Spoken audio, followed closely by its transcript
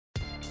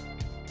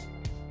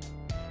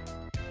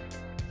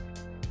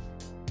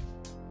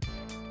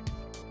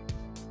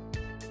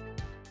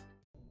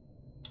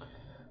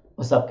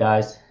What's up,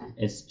 guys?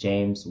 It's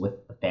James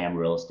with the Pham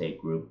Real Estate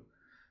Group.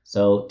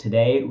 So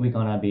today we're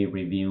gonna be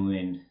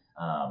reviewing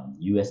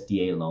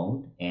USDA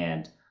loan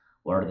and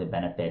what are the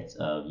benefits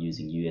of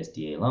using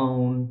USDA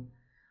loan.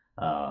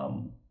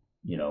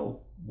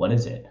 What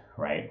is it,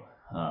 right?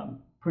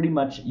 Pretty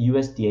much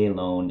USDA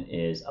loan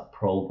is a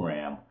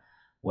program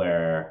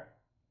where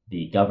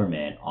the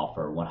government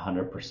offer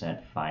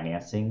 100%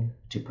 financing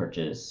to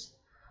purchase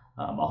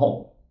a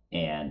home.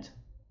 And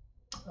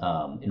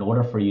in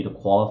order for you to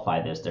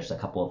qualify this, there's a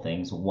couple of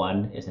things.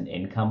 One is an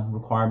income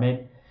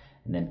requirement,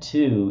 and then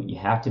two, you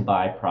have to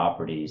buy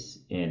properties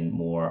in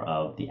more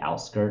of the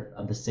outskirt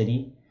of the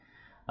city.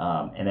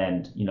 And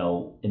then,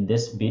 in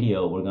this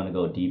video, we're going to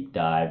go deep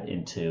dive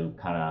into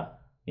kind of,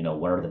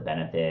 what are the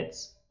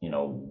benefits,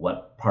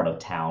 what part of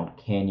town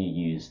can you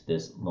use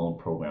this loan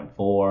program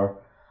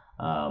for?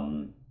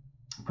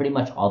 Pretty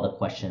much all the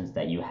questions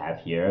that you have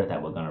here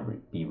that we're going to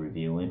be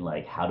reviewing,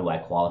 like how do I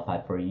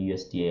qualify for a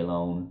USDA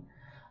loan?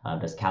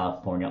 Does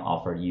California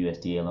offer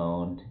USDA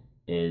loan?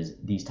 Is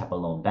these type of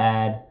loan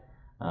bad?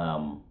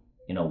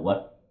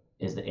 What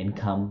is the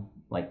income,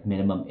 like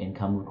minimum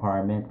income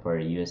requirement for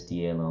a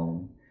USDA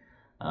loan?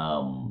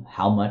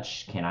 How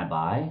much can I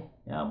buy,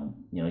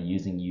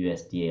 using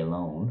USDA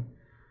loan?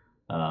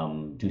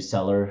 Do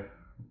seller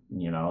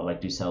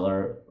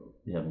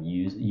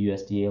use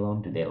USDA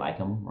loan? Do they like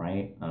them,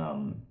 right?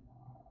 And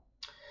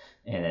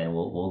then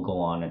we'll go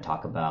on and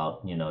talk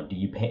about, do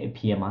you pay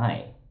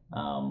PMI?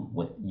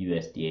 With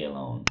USDA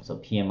loan. So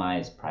PMI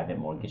is private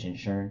mortgage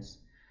insurance.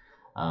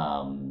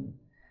 And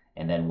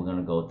then we're going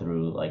to go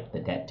through like the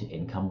debt to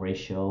income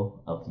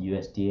ratio of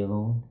USDA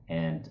loan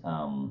and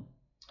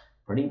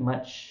pretty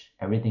much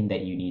everything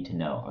that you need to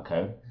know.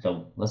 Okay,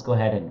 so let's go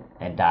ahead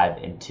and dive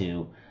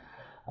into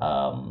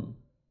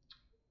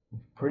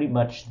pretty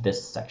much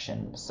this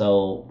section.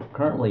 So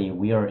currently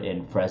we are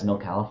in Fresno,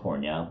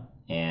 California,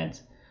 and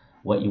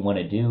what you want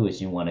to do is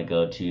you want to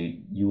go to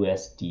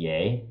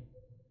USDA,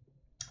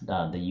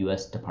 the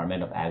U.S.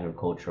 Department of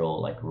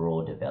Agricultural,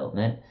 Rural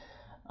Development,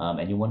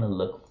 and you want to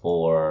look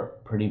for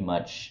pretty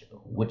much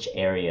which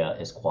area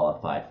is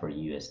qualified for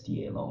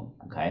USDA loan.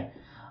 Okay,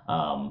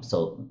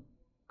 so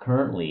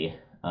currently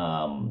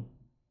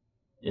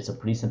it's a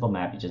pretty simple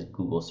map. You just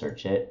Google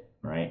search it,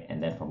 right?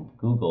 And then from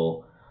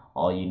Google,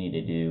 all you need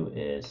to do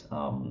is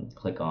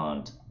click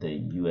on the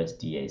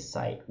USDA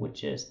site,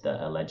 which is the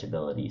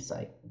eligibility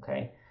site.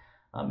 Okay,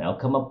 it'll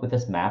come up with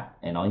this map,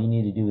 and all you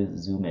need to do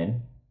is zoom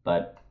in,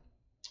 but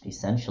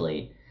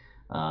essentially,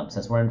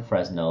 since we're in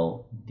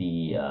Fresno,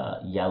 the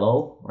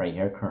yellow right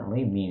here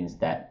currently means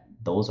that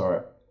those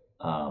are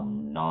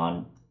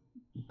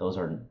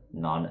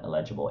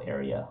non-eligible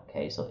area.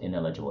 Okay, so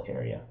ineligible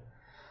area.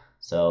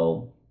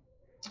 So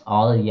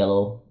all the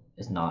yellow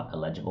is not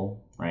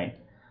eligible, right?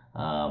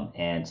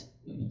 And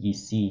you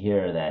see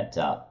here that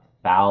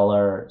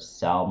Fowler,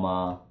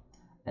 Selma,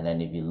 and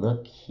then if you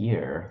look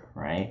here,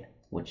 right,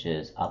 which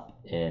is up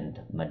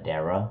in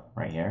Madera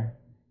right here,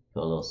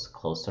 go a little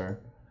closer.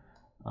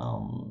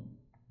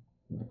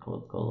 Go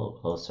a little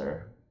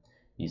closer.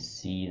 You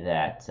see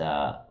that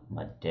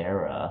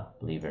Madera,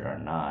 believe it or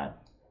not,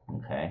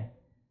 okay,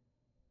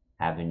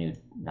 Avenue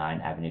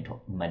 9, Avenue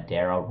 12,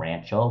 Madera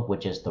Rancho,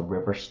 which is the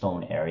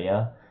Riverstone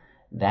area,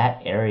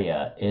 that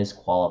area is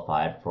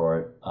qualified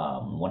for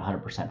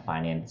 100%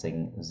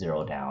 financing,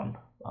 zero down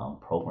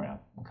program,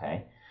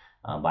 okay,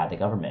 by the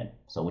government,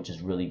 so which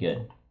is really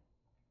good.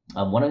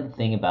 One of the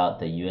things about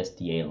the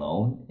USDA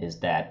loan is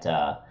that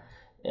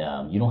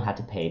you don't have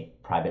to pay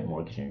private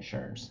mortgage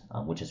insurance,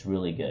 which is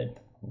really good.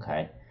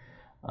 Okay,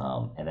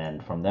 and then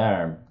from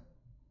there,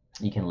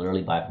 you can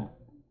literally buy from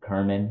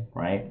Kerman,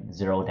 right?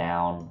 Zero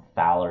down,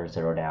 Fowler,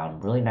 zero down.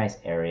 Really nice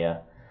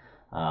area.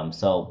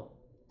 So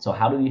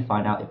how do we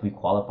find out if we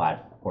qualified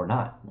or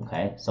not?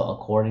 Okay, so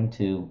according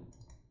to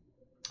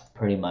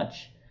pretty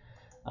much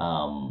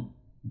one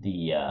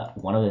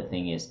of the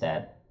thing is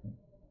that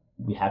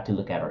we have to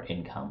look at our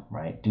income,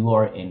 right? Do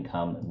our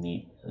income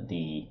meet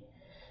the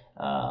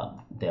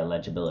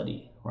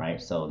eligibility,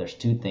 right? So there's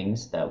two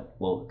things a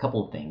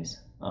couple of things,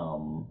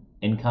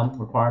 income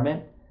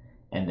requirement,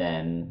 and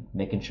then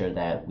making sure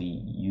that we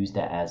use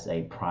that as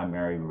a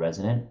primary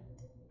resident,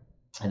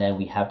 and then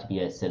we have to be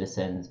a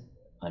citizen,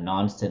 a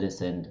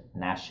non-citizen,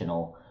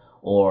 national,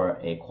 or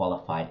a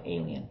qualified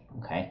alien.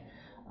 Okay,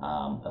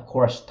 of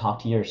course, talk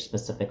to your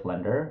specific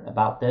lender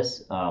about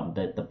this,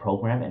 the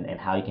program, and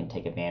how you can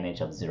take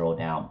advantage of zero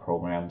down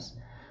programs.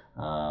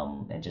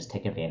 And just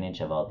take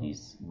advantage of all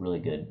these really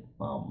good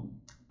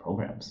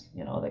programs,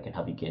 that can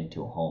help you get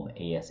into a home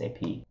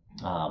ASAP.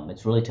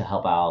 It's really to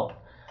help out,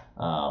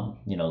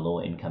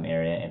 low income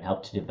area and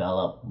help to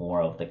develop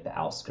more of the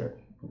outskirt,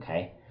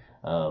 okay,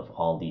 of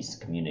all these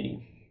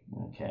community.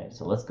 Okay,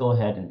 so let's go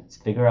ahead and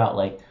figure out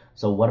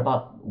so what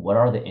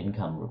are the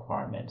income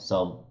requirements?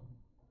 So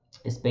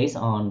it's based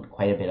on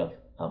quite a bit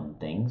of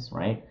things,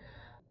 right?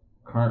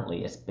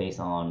 Currently, it's based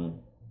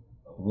on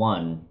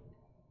one,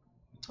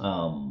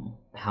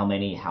 how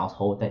many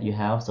household that you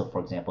have. So for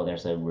example,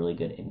 there's a really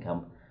good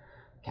income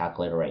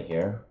calculator right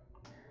here.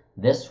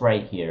 This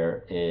right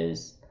here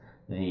is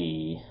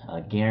the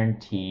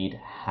guaranteed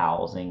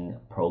housing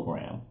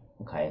program,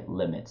 okay,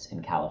 limits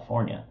in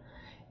California.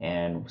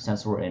 And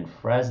since we're in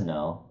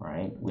Fresno,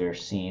 right, we're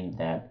seeing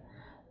that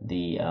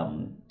the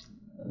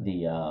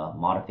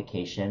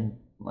modification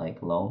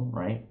like loan,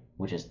 right,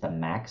 which is the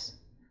max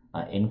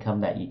income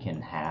that you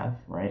can have,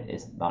 right,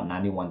 is about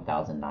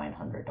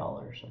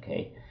 $91,900.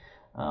 Okay,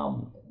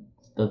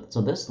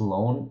 so this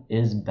loan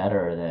is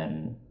better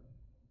than,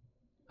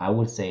 I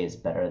would say, is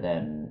better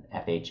than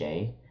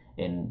FHA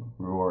in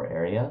rural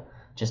area,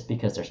 just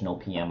because there's no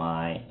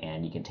PMI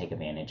and you can take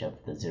advantage of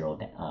the zero.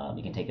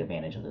 You can take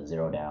advantage of the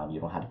zero down.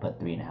 You don't have to put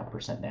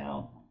 3.5%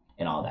 down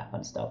and all that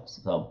fun stuff.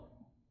 So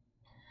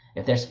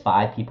if there's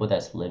 5 people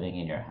that's living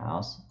in your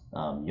house,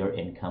 your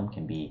income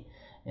can be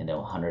in the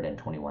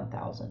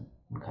 121,000.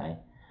 Okay,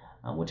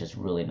 which is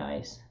really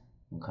nice.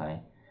 Okay,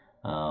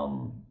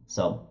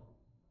 so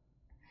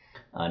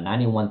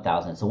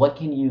 91,000. So what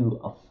can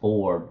you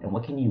afford and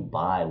what can you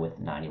buy with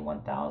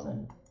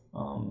 91,000?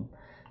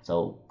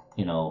 So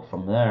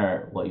from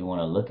there, what you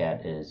want to look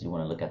at is you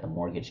want to look at the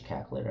mortgage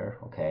calculator.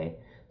 Okay,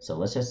 so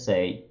let's just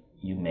say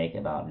you make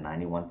about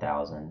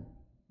 91,000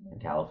 in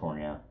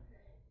California,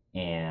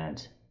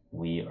 and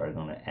we are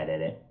going to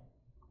edit it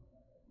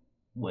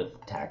with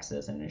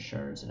taxes and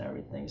insurance and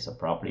everything. So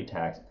property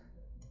tax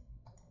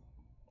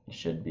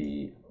should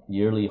be,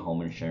 yearly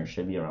home insurance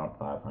should be around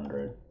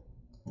 500.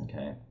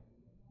 Okay.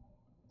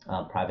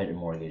 Private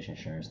mortgage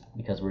insurance,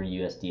 because we're a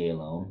USDA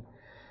loan,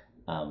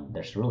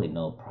 there's really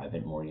no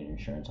private mortgage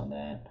insurance on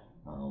that.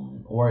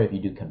 Or if you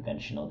do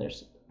conventional,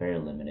 there's very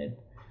limited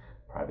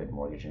private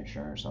mortgage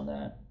insurance on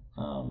that.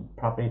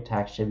 Property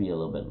tax should be a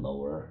little bit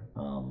lower.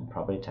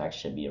 Property tax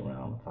should be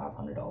around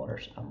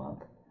 $500 a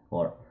month,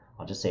 or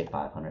I'll just say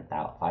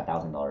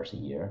 $5,000 a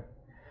year.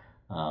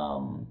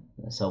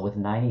 So with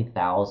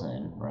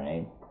 90,000,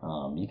 right,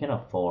 you can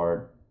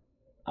afford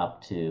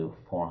up to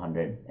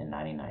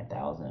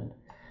 499,000.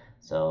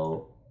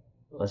 So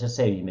let's just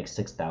say you make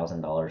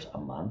 $6,000 a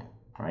month,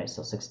 right?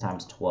 So 6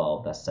 times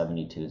 12, that's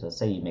 72. So let's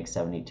say you make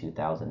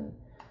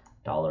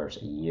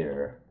 $72,000 a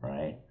year,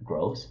 right,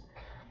 gross.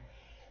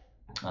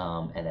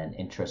 And then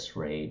interest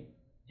rate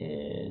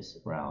is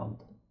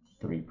around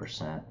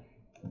 3%.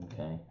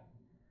 Okay.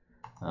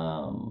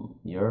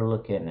 You're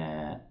looking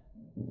at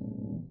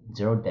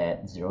zero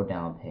debt, zero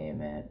down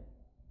payment,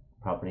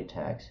 property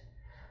tax.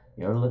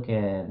 You're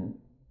looking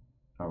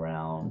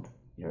around,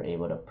 you're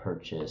able to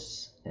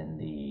purchase in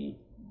the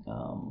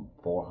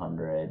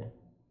 400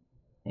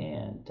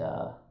 and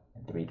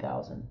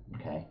 3,000.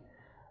 Okay,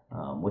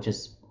 which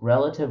is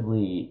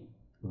relatively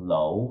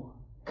low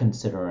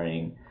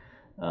considering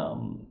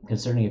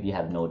if you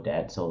have no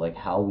debt. So like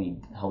how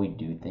we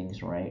do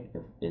things, right,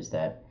 is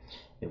that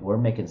if we're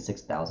making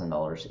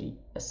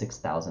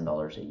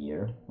 $6,000 a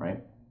year,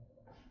 right,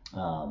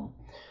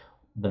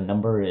 the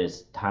number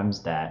is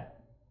times that.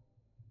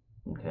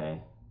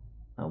 Okay,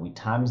 we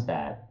times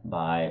that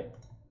by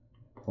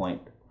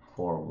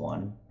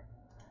 0.41.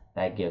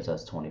 That gives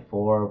us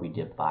 24. We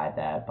divide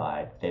that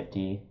by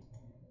 50.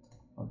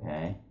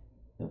 Okay,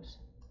 oops.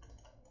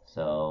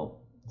 So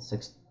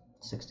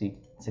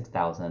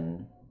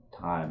 6,000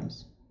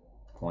 times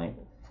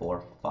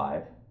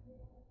 0.45.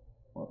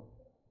 Well,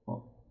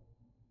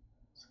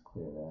 let's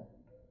clear that.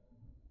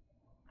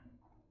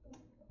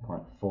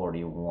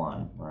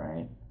 0.41,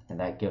 right? And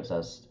that gives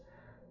us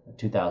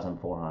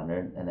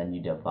 2,400, and then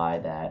you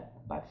divide that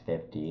by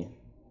 50.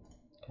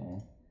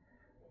 Okay,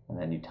 and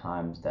then you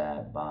times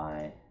that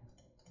by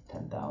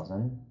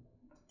 10,000.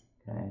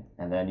 Okay,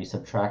 and then you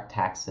subtract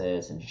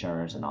taxes,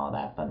 insurance, and all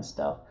that fun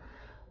stuff,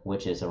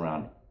 which is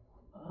around,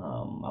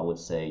 I would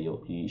say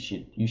you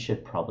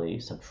should probably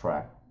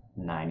subtract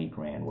 90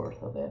 grand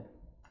worth of it.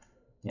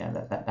 Yeah,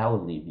 that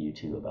would leave you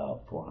to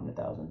about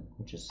 400,000,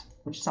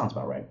 which sounds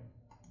about right.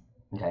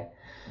 Okay,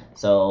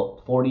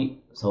 so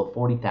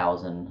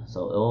 40,000.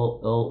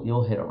 So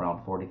you'll hit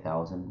around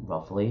 40,000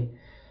 roughly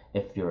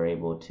if you're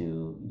able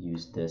to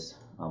use this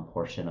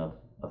portion of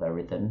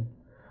everything.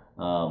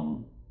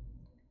 So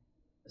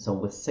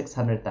with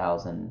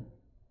 600,000,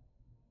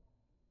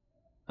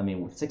 I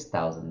mean with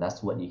 6,000,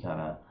 that's what you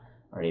kind of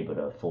are able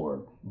to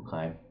afford.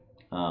 Okay.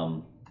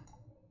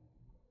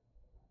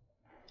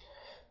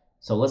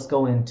 So let's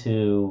go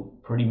into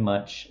pretty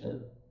much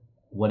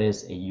what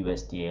is a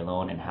USDA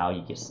loan and how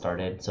you get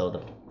started. So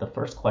the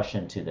first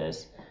question to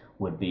this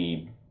would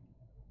be,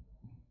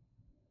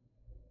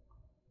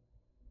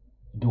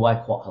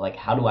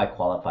 how do I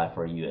qualify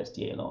for a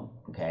USDA loan?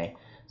 Okay,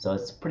 so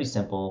it's pretty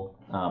simple.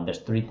 There's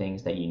 3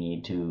 things that you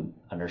need to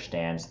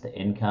understand: the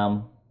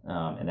income,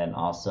 and then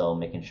also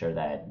making sure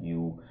that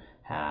you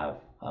have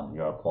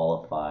you're a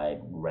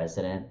qualified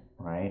resident,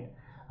 right?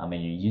 And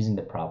you're using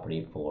the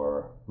property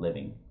for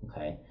living.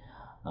 Okay,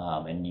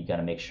 and you got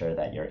to make sure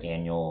that your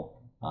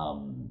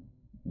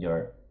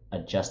your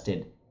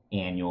adjusted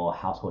annual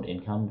household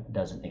income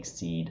doesn't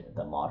exceed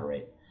the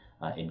moderate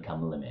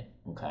income limit.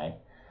 Okay,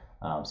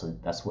 so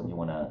that's what you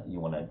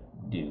wanna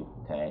do.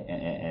 Okay,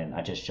 and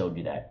I just showed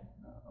you that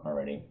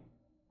already.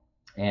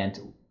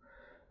 And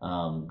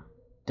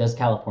Does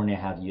California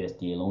have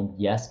USDA loan?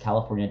 Yes,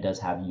 California does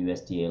have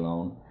USDA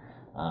loan.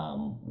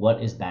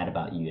 What is bad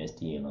about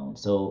USDA loan?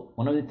 So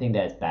one of the things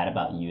that is bad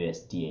about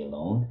USDA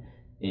loan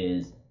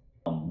is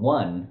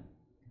one,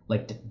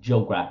 like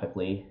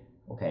geographically,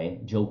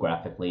 okay,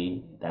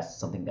 geographically, that's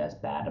something that's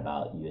bad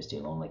about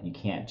USDA loan. Like you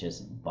can't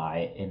just buy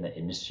it in the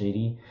inner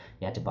city,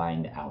 you have to buy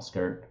in the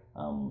outskirt,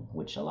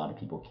 which a lot of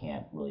people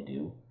can't really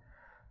do.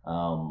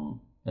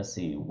 Let's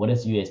see, what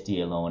is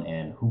USDA loan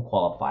and who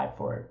qualified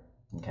for it?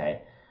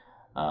 Okay,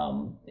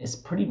 it's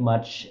pretty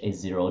much a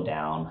zero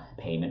down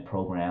payment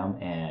program,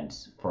 and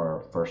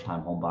for first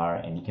time home buyer,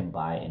 and you can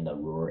buy in the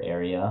rural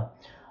area.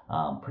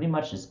 Pretty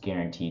much is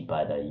guaranteed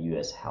by the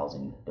U.S.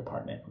 Housing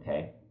Department.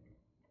 Okay.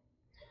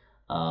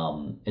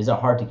 Is it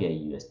hard to get a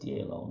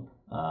USDA loan?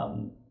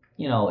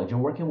 You know, if you're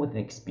working with an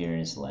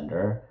experienced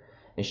lender,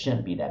 it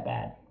shouldn't be that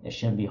bad. It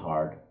shouldn't be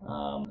hard.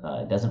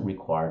 It doesn't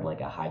require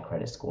like a high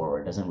credit score,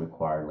 or it doesn't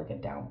require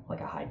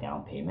like a high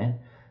down payment.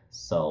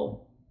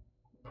 So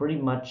pretty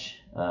much,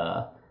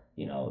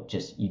 you know,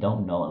 just you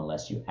don't know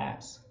unless you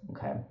ask.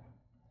 Okay.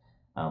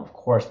 Of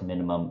course,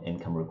 minimum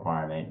income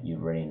requirement, you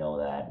already know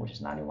that, which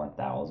is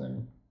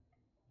 91,000.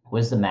 What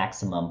is the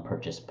maximum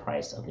purchase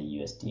price of the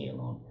USDA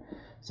loan?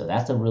 So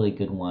that's a really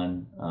good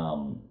one.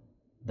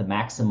 The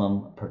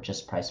maximum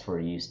purchase price for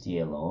a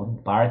USDA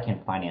loan, buyer can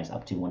finance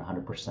up to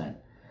 100%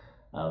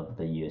 of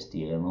the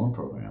USDA loan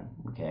program.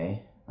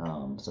 Okay,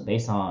 so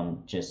based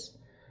on just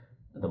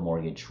the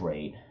mortgage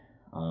rate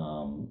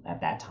at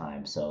that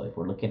time. So if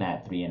we're looking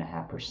at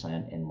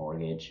 3.5% in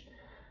mortgage,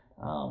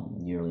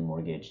 yearly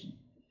mortgage,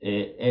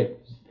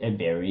 it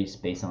varies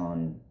based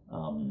on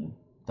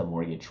the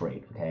mortgage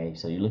rate. Okay,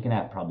 so you're looking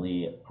at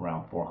probably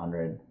around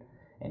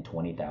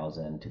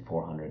 420,000 to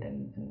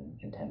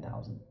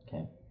 410,000.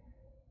 Okay.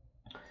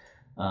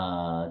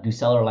 Do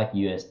seller like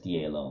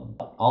USDA loan?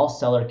 All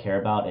seller care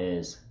about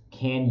is,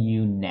 can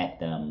you net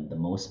them the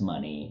most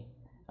money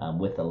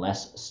with the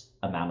less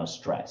amount of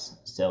stress?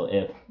 So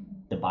if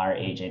the buyer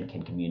agent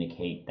can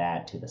communicate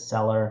that to the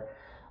seller,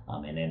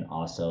 and then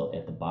also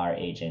if the buyer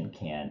agent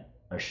can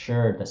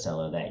assure the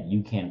seller that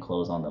you can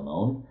close on the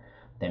loan,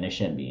 then it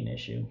shouldn't be an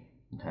issue.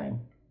 Okay.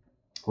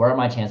 What are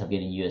my chances of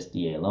getting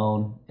USDA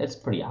loan? It's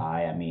pretty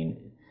high. I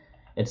mean,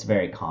 it's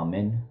very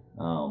common.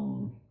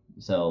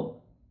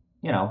 So,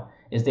 you know,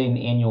 is there an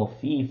annual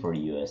fee for a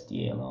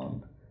USDA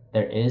loan?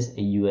 There is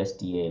a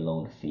USDA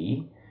loan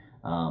fee,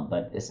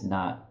 but it's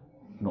not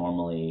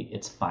normally,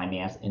 it's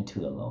financed into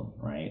the loan,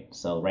 right?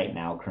 So right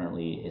now,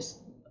 currently, it's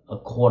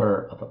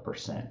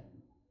 0.25%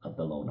 of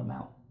the loan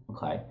amount.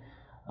 Okay.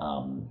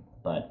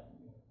 But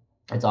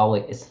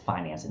it's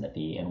financing the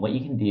fee, and what you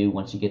can do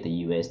once you get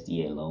the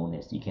USDA loan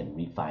is you can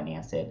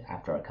refinance it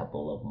after a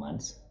couple of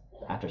months,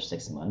 after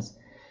 6 months,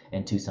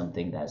 into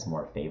something that's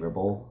more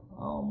favorable.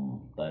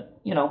 But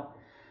you know,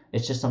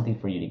 it's just something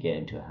for you to get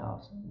into a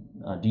house.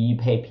 Do you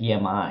pay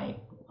PMI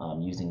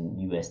using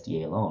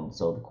USDA loan?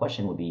 So the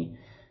question would be,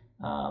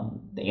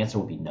 the answer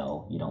would be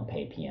no, you don't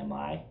pay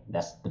PMI.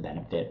 That's the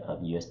benefit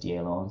of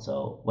USDA loan.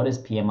 So what is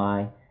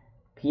PMI?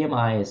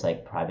 PMI is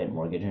like private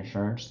mortgage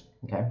insurance.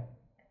 Okay.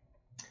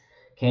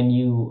 Can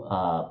you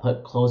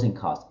put closing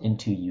costs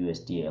into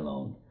USDA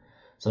loan?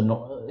 So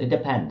no, it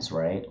depends,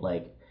 right?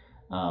 Like,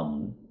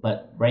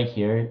 but right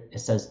here it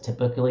says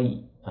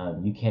typically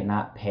you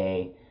cannot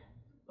pay.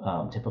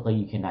 Typically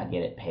you cannot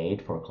get it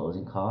paid for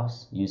closing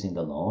costs using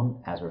the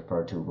loan, as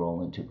referred to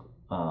roll into.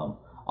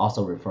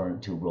 Also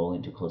referring to roll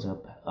into closing.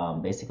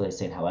 Basically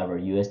saying, however,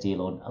 USDA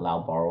loan allow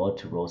borrower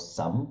to roll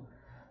some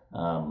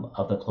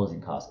of the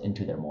closing costs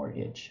into their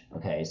mortgage.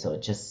 Okay, so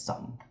it's just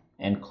some.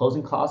 And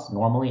closing costs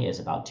normally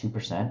is about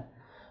 2%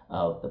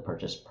 of the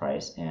purchase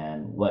price,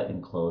 and what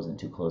includes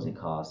into closing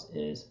costs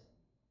is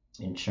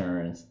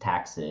insurance,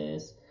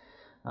 taxes,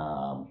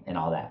 and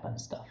all that fun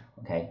stuff.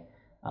 Okay,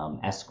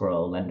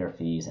 escrow, lender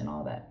fees, and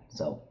all that.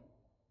 So,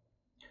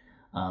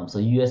 so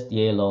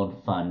USDA loan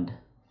fund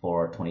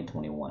for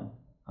 2021.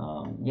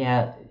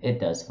 Yeah, it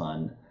does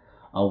fund.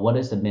 What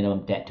is the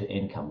minimum debt to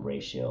income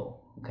ratio?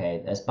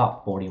 Okay, that's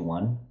about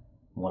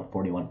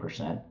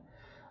 41%.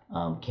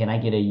 Can I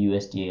get a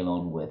USDA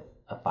loan with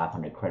a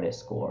 500 credit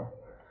score?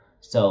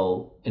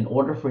 So in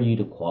order for you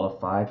to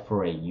qualify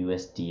for a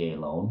USDA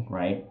loan,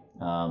 right,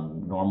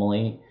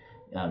 normally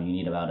you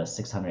need about a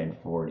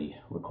 640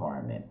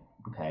 requirement.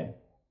 Okay.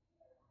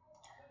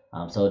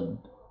 So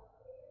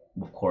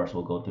of course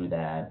we'll go through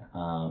that.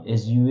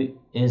 Is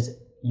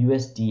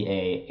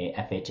USDA a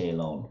FHA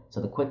loan? So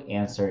the quick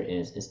answer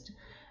is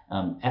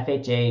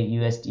FHA,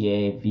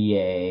 USDA,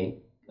 VA,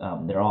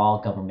 they're all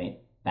government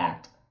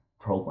backed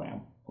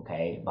program.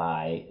 Okay,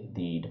 by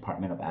the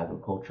Department of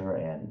Agriculture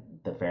and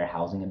the Fair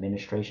Housing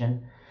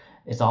Administration.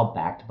 It's all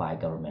backed by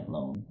government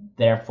loan.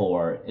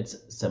 Therefore, it's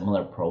a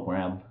similar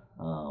program,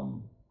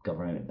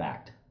 government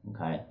backed.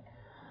 Okay.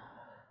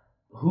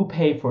 Who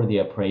paid for the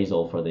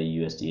appraisal for the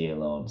USDA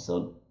loan?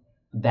 So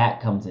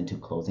that comes into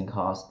closing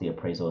costs. The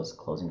appraisal is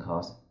closing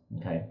costs.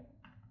 Okay.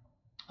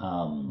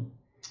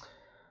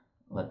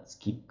 Let's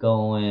keep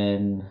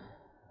going.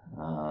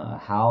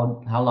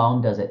 How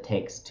long does it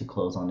take to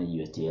close on a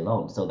USDA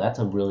loan? So that's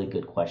a really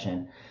good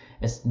question.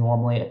 It's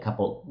normally a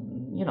couple,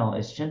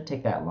 it shouldn't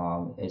take that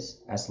long.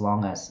 It's as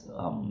long as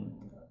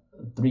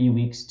 3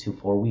 weeks to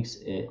 4 weeks.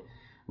 It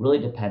really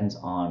depends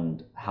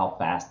on how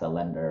fast the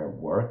lender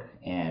work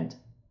and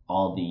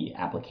all the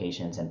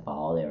applications and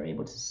file they're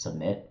able to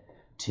submit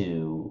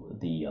to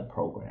the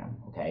program.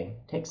 Okay,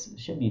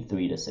 should be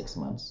 3 to 6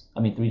 months.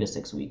 I mean 3 to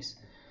 6 weeks,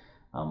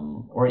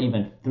 or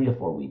even 3 to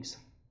 4 weeks.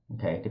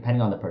 Okay,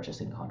 depending on the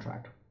purchasing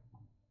contract.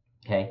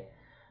 Okay,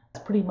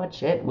 that's pretty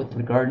much it with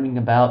regarding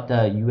about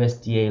the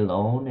USDA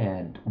loan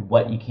and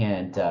what you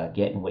can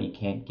get and what you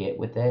can't get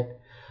with it.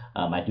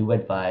 I do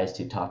advise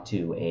to talk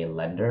to a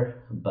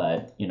lender,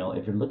 but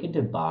if you're looking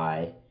to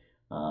buy,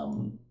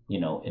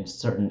 in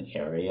certain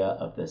area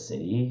of the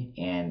city,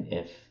 and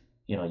if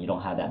you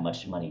don't have that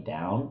much money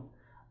down,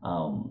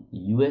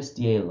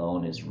 USDA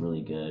loan is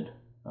really good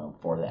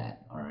for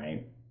that. All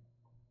right,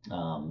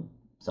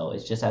 so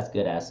it's just as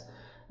good as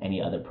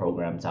any other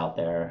programs out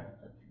there.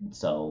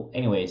 So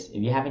anyways,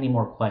 if you have any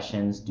more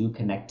questions, do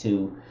connect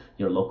to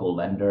your local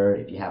lender.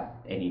 If you have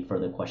any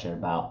further question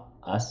about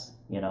us,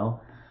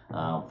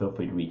 feel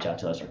free to reach out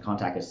to us or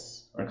contact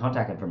us. Our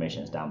contact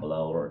information is down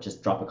below, or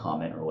just drop a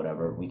comment or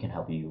whatever. We can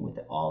help you with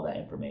all that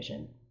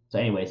information. So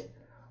anyways,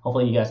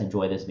 hopefully you guys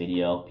enjoy this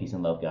video. Peace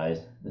and love,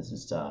 guys. This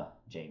is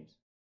James.